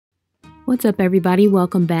What's up everybody,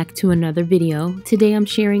 welcome back to another video. Today I'm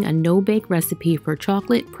sharing a no-bake recipe for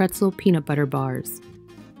chocolate pretzel peanut butter bars.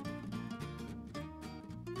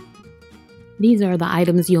 These are the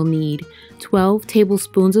items you'll need: 12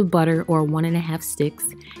 tablespoons of butter or 1.5 sticks,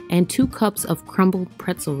 and 2 cups of crumbled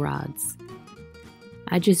pretzel rods.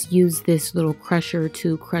 I just use this little crusher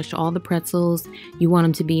to crush all the pretzels. You want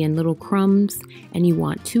them to be in little crumbs, and you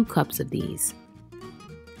want 2 cups of these.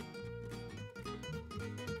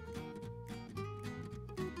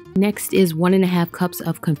 Next is 1.5 cups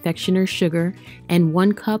of confectioner's sugar and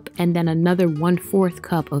 1 cup and then another 1/4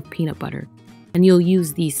 cup of peanut butter. And you'll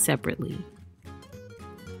use these separately.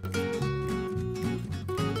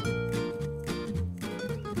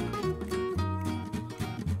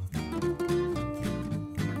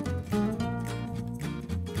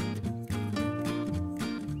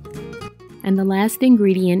 And the last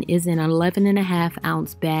ingredient is an 11.5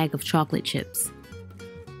 ounce bag of chocolate chips.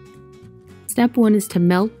 Step 1 is to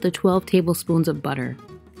melt the 12 tablespoons of butter.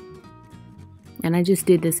 And I just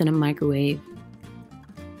did this in a microwave.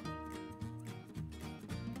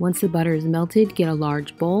 Once the butter is melted, get a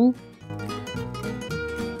large bowl.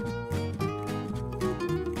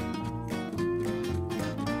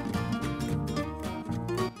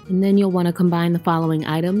 And then you'll want to combine the following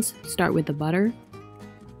items. Start with the butter.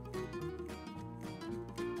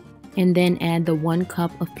 And then add the 1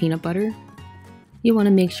 cup of peanut butter. You want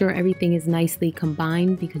to make sure everything is nicely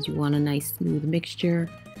combined because you want a nice smooth mixture.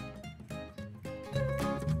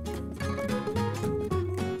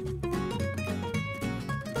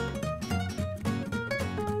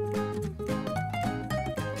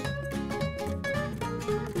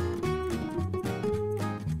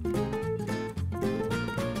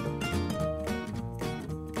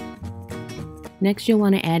 Next, you'll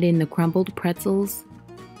want to add in the crumbled pretzels.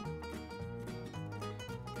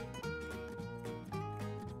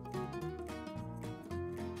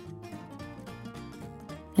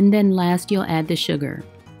 And then last, you'll add the sugar.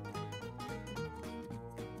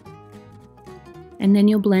 And then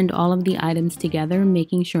you'll blend all of the items together,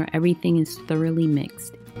 making sure everything is thoroughly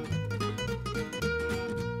mixed.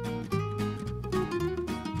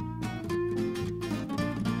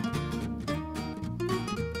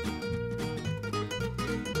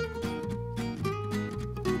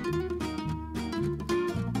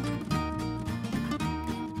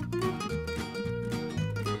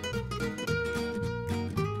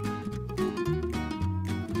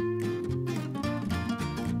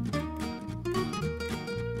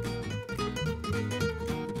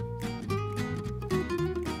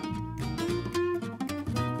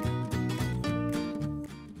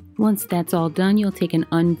 Once that's all done, you'll take an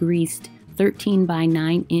ungreased 13 by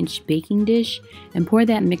 9 inch baking dish and pour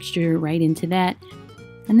that mixture right into that,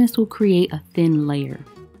 and this will create a thin layer.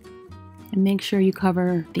 And make sure you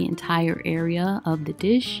cover the entire area of the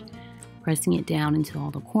dish, pressing it down into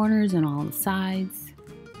all the corners and all the sides,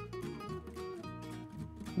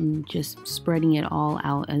 and just spreading it all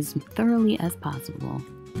out as thoroughly as possible.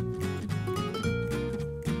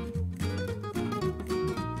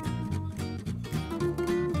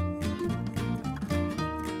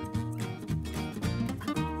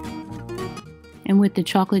 And with the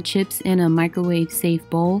chocolate chips in a microwave safe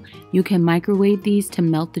bowl, you can microwave these to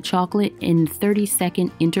melt the chocolate in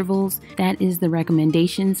 30-second intervals. That is the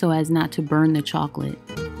recommendation so as not to burn the chocolate.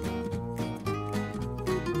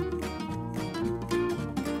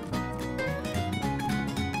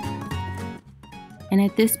 And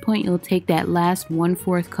at this point, you'll take that last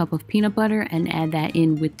 1/4 cup of peanut butter and add that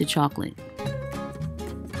in with the chocolate.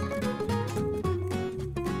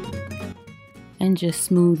 And just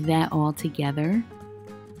smooth that all together.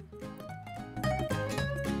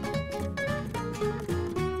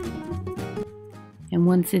 And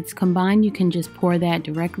once it's combined, you can just pour that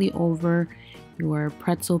directly over your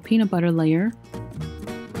pretzel peanut butter layer.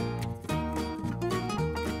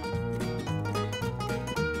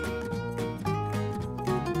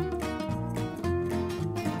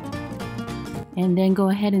 And then go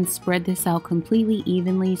ahead and spread this out completely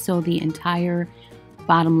evenly so the entire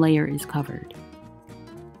bottom layer is covered.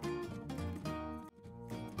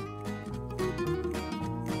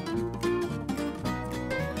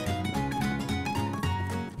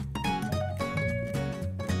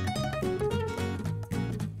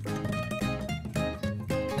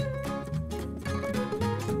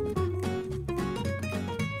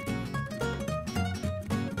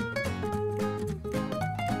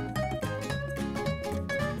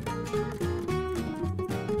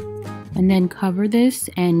 And then cover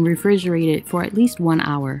this and refrigerate it for at least 1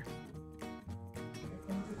 hour.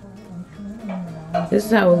 This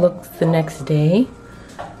is how it looks the next day.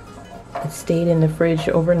 stayed in the fridge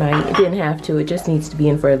overnight. It didn't have to. It just needs to be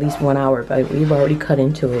in for at least 1 hour, but we've already cut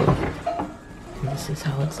into it. And this is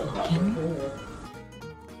how it's looking.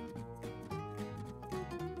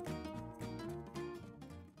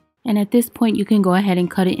 And at this point, you can go ahead and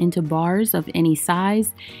cut it into bars of any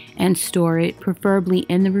size and store it, preferably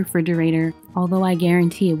in the refrigerator. Although I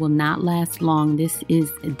guarantee it will not last long, this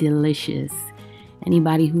is delicious.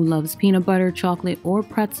 Anybody who loves peanut butter, chocolate, or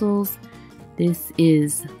pretzels, this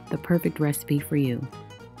is the perfect recipe for you.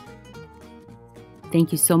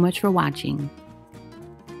 Thank you so much for watching.